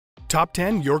Top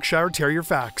 10 Yorkshire Terrier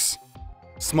Facts.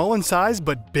 Small in size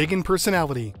but big in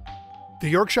personality. The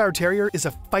Yorkshire Terrier is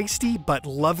a feisty but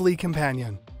lovely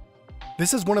companion.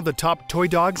 This is one of the top toy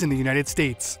dogs in the United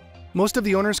States. Most of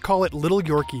the owners call it Little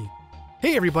Yorkie.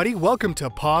 Hey everybody, welcome to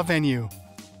Paw Venue.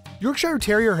 Yorkshire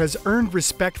Terrier has earned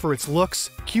respect for its looks,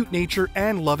 cute nature,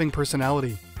 and loving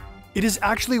personality. It is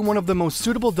actually one of the most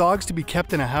suitable dogs to be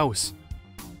kept in a house.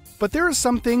 But there are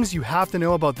some things you have to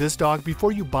know about this dog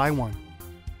before you buy one.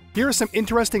 Here are some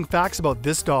interesting facts about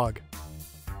this dog.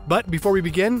 But before we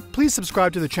begin, please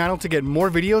subscribe to the channel to get more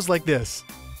videos like this.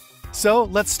 So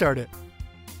let's start it.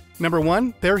 Number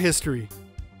 1. Their history.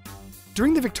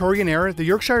 During the Victorian era, the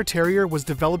Yorkshire Terrier was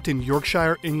developed in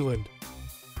Yorkshire, England.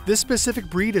 This specific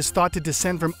breed is thought to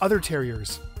descend from other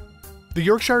terriers. The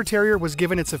Yorkshire Terrier was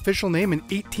given its official name in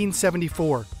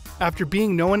 1874, after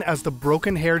being known as the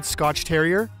broken-haired Scotch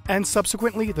Terrier and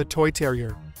subsequently the Toy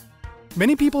Terrier.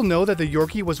 Many people know that the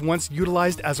Yorkie was once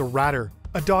utilized as a ratter,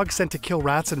 a dog sent to kill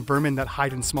rats and vermin that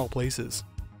hide in small places.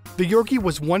 The Yorkie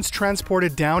was once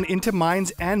transported down into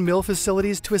mines and mill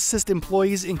facilities to assist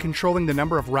employees in controlling the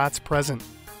number of rats present.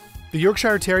 The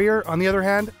Yorkshire Terrier, on the other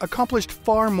hand, accomplished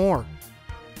far more.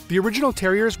 The original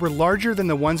terriers were larger than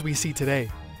the ones we see today,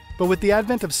 but with the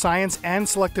advent of science and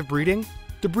selective breeding,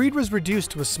 the breed was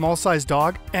reduced to a small-sized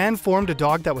dog and formed a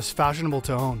dog that was fashionable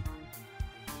to own.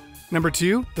 Number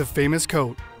 2. The famous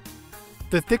coat.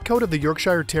 The thick coat of the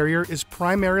Yorkshire Terrier is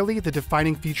primarily the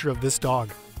defining feature of this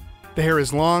dog. The hair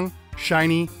is long,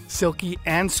 shiny, silky,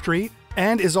 and straight,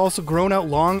 and is also grown out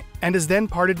long and is then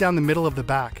parted down the middle of the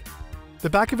back. The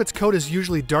back of its coat is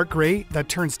usually dark gray that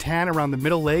turns tan around the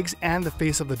middle legs and the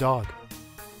face of the dog.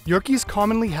 Yorkies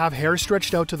commonly have hair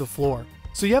stretched out to the floor,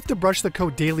 so you have to brush the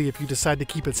coat daily if you decide to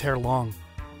keep its hair long.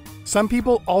 Some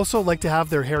people also like to have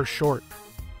their hair short.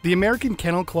 The American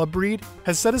Kennel Club breed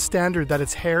has set a standard that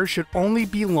its hair should only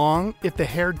be long if the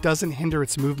hair doesn't hinder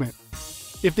its movement.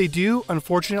 If they do,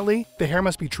 unfortunately, the hair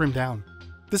must be trimmed down.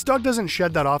 This dog doesn't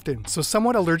shed that often, so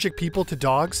somewhat allergic people to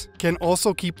dogs can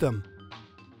also keep them.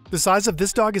 The size of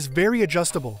this dog is very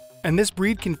adjustable, and this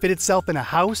breed can fit itself in a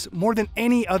house more than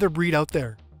any other breed out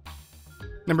there.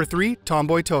 Number 3.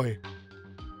 Tomboy Toy.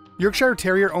 Yorkshire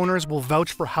Terrier owners will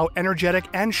vouch for how energetic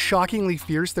and shockingly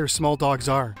fierce their small dogs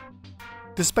are.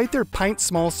 Despite their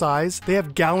pint-small size, they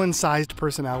have gallon-sized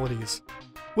personalities,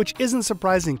 which isn't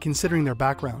surprising considering their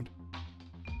background.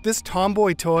 This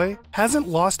tomboy toy hasn't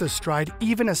lost a stride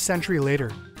even a century later.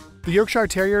 The Yorkshire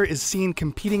Terrier is seen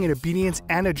competing in obedience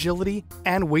and agility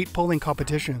and weight-pulling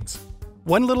competitions.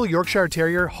 One little Yorkshire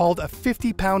Terrier hauled a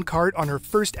 50-pound cart on her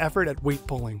first effort at weight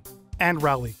pulling and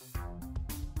rally.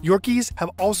 Yorkies have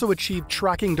also achieved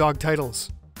tracking dog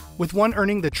titles, with one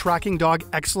earning the Tracking Dog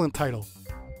Excellent title.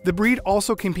 The breed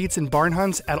also competes in barn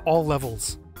hunts at all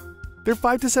levels. They're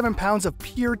 5 to 7 pounds of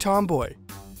pure tomboy.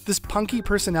 This punky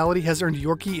personality has earned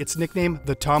Yorkie its nickname,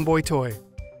 the Tomboy Toy.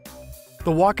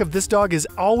 The walk of this dog is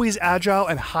always agile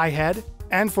and high head,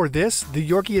 and for this, the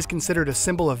Yorkie is considered a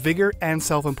symbol of vigor and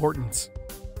self-importance.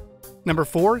 Number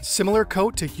 4. Similar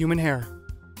coat to human hair.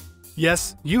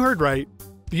 Yes, you heard right.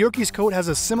 The Yorkie's coat has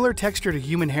a similar texture to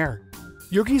human hair.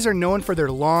 Yorkies are known for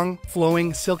their long,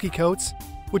 flowing, silky coats,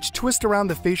 which twist around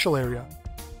the facial area.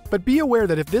 But be aware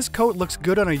that if this coat looks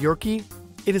good on a Yorkie,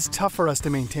 it is tough for us to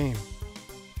maintain.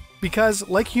 Because,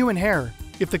 like human hair,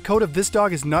 if the coat of this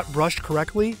dog is not brushed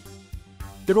correctly,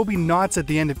 there will be knots at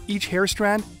the end of each hair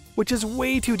strand, which is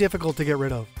way too difficult to get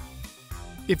rid of.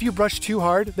 If you brush too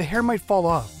hard, the hair might fall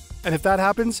off, and if that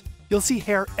happens, you'll see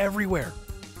hair everywhere.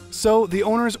 So, the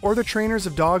owners or the trainers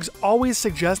of dogs always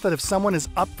suggest that if someone is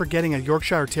up for getting a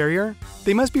Yorkshire Terrier,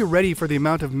 they must be ready for the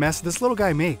amount of mess this little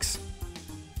guy makes.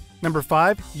 Number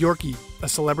 5. Yorkie, a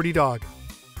celebrity dog.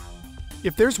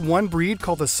 If there's one breed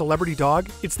called a celebrity dog,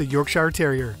 it's the Yorkshire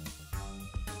Terrier.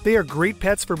 They are great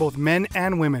pets for both men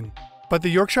and women, but the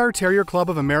Yorkshire Terrier Club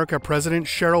of America president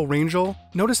Cheryl Rangel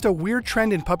noticed a weird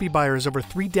trend in puppy buyers over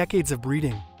 3 decades of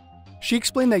breeding. She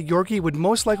explained that Yorkie would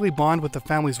most likely bond with the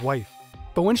family's wife.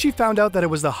 But when she found out that it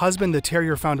was the husband the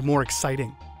terrier found more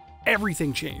exciting,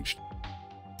 everything changed.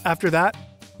 After that,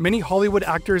 many Hollywood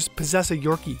actors possess a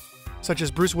Yorkie, such as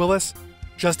Bruce Willis,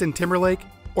 Justin Timberlake,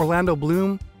 Orlando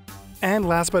Bloom, and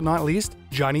last but not least,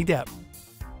 Johnny Depp.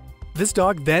 This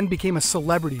dog then became a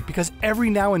celebrity because every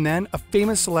now and then a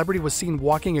famous celebrity was seen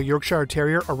walking a Yorkshire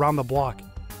Terrier around the block,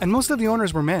 and most of the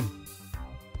owners were men.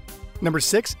 Number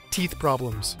 6. Teeth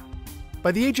problems.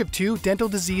 By the age of 2, dental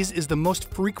disease is the most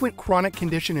frequent chronic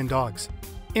condition in dogs,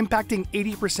 impacting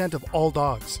 80% of all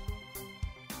dogs.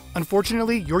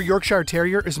 Unfortunately, your Yorkshire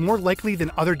Terrier is more likely than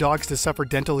other dogs to suffer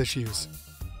dental issues.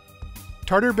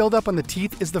 Tartar buildup on the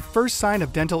teeth is the first sign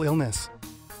of dental illness.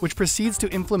 which proceeds to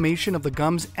inflammation of the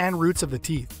gums and roots of the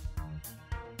teeth.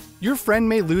 Your friend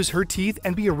may lose her teeth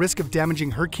and be a risk of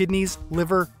damaging her kidneys,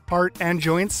 liver, heart, and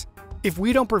joints if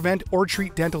we don't prevent or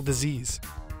treat dental disease.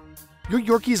 Your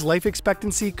Yorkie's life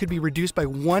expectancy could be reduced by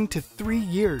 1 to 3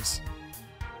 years.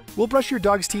 We'll brush your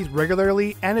dog's teeth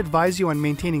regularly and advise you on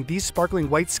maintaining these sparkling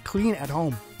whites clean at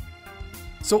home.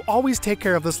 So always take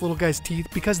care of this little guy's teeth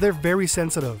because they're very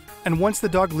sensitive, and once the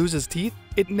dog loses teeth,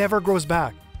 it never grows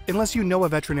back, unless you know a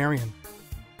veterinarian.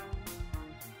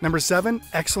 Number 7.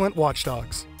 Excellent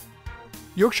watchdogs.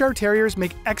 Yorkshire Terriers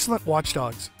make excellent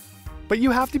watchdogs, but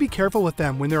you have to be careful with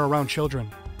them when they're around children.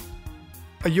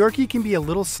 A Yorkie can be a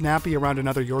little snappy around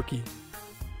another Yorkie,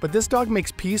 but this dog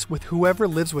makes peace with whoever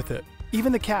lives with it,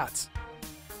 even the cats.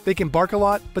 They can bark a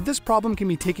lot, but this problem can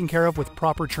be taken care of with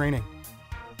proper training.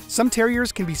 Some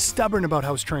terriers can be stubborn about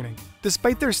house training.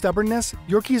 Despite their stubbornness,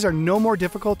 Yorkies are no more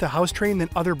difficult to house train than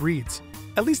other breeds,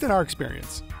 at least in our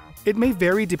experience. It may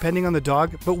vary depending on the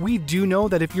dog, but we do know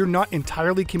that if you're not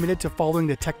entirely committed to following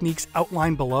the techniques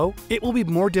outlined below, it will be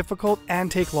more difficult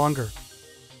and take longer.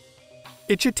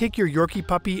 It should take your Yorkie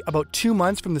puppy about 2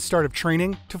 months from the start of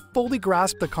training to fully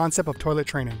grasp the concept of toilet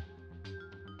training.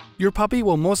 Your puppy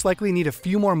will most likely need a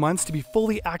few more months to be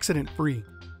fully accident-free.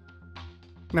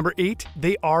 Number 8.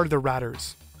 They are the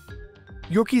ratters.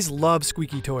 Yorkies love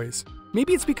squeaky toys.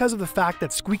 Maybe it's because of the fact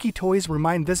that squeaky toys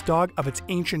remind this dog of its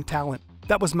ancient talent.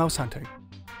 That was mouse hunting.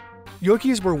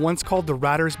 Yorkies were once called the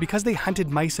ratters because they hunted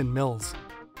mice in mills.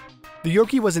 The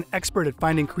Yorkie was an expert at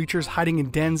finding creatures hiding in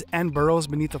dens and burrows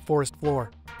beneath the forest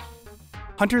floor.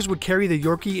 Hunters would carry the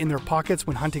Yorkie in their pockets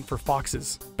when hunting for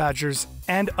foxes, badgers,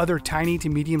 and other tiny to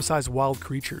medium-sized wild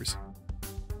creatures.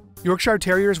 Yorkshire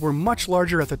Terriers were much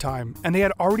larger at the time, and they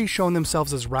had already shown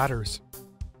themselves as ratters.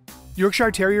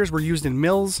 Yorkshire Terriers were used in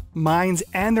mills, mines,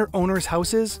 and their owners'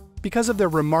 houses because of their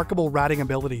remarkable ratting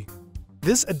ability.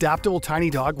 This adaptable tiny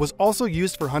dog was also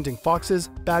used for hunting foxes,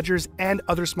 badgers, and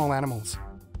other small animals.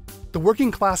 The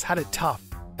working class had it tough,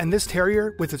 and this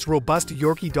terrier, with its robust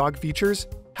Yorkie dog features,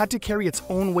 had to carry its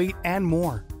own weight and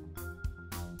more.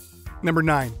 Number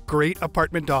 9. Great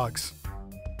apartment dogs.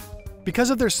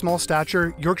 Because of their small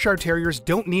stature, Yorkshire Terriers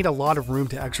don't need a lot of room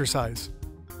to exercise.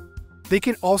 They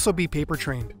can also be paper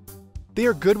trained. They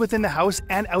are good within the house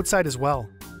and outside as well.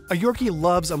 A Yorkie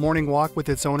loves a morning walk with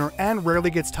its owner and rarely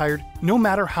gets tired, no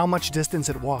matter how much distance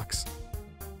it walks.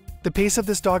 The pace of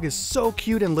this dog is so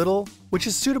cute and little, which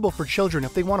is suitable for children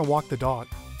if they want to walk the dog.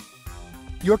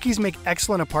 Yorkies make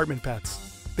excellent apartment pets.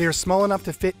 They are small enough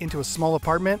to fit into a small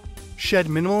apartment, shed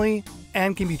minimally,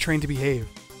 and can be trained to behave.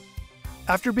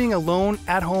 After being alone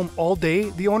at home all day,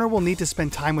 the owner will need to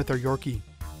spend time with their Yorkie,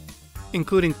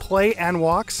 including play and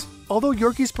walks, although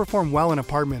Yorkies perform well in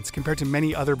apartments compared to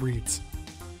many other breeds.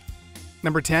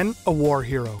 Number 10. A war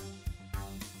hero.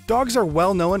 Dogs are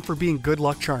well known for being good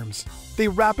luck charms. They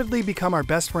rapidly become our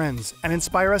best friends and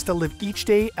inspire us to live each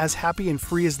day as happy and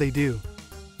free as they do.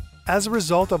 As a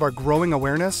result of our growing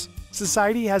awareness,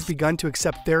 society has begun to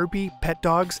accept therapy pet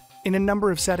dogs in a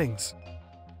number of settings.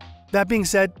 That being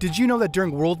said, did you know that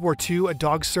during World War II a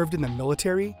dog served in the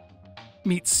military?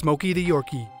 Meet Smokey the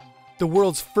Yorkie, the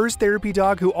world's first therapy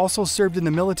dog who also served in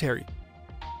the military.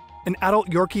 An adult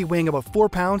Yorkie weighing about 4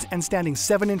 pounds and standing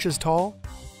 7 inches tall,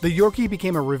 the Yorkie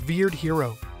became a revered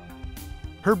hero.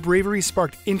 Her bravery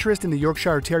sparked interest in the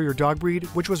Yorkshire Terrier dog breed,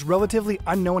 which was relatively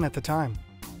unknown at the time.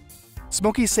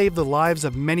 Smokey saved the lives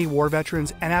of many war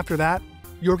veterans, and after that,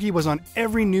 Yorkie was on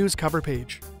every news cover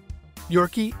page.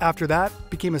 Yorkie, after that,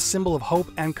 became a symbol of hope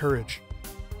and courage.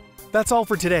 That's all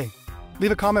for today.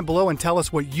 Leave a comment below and tell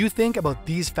us what you think about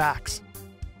these facts.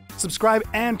 Subscribe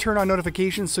and turn on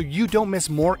notifications so you don't miss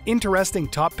more interesting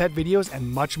top pet videos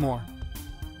and much more.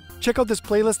 Check out this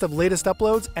playlist of latest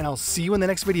uploads, and I'll see you in the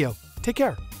next video. Take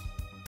care.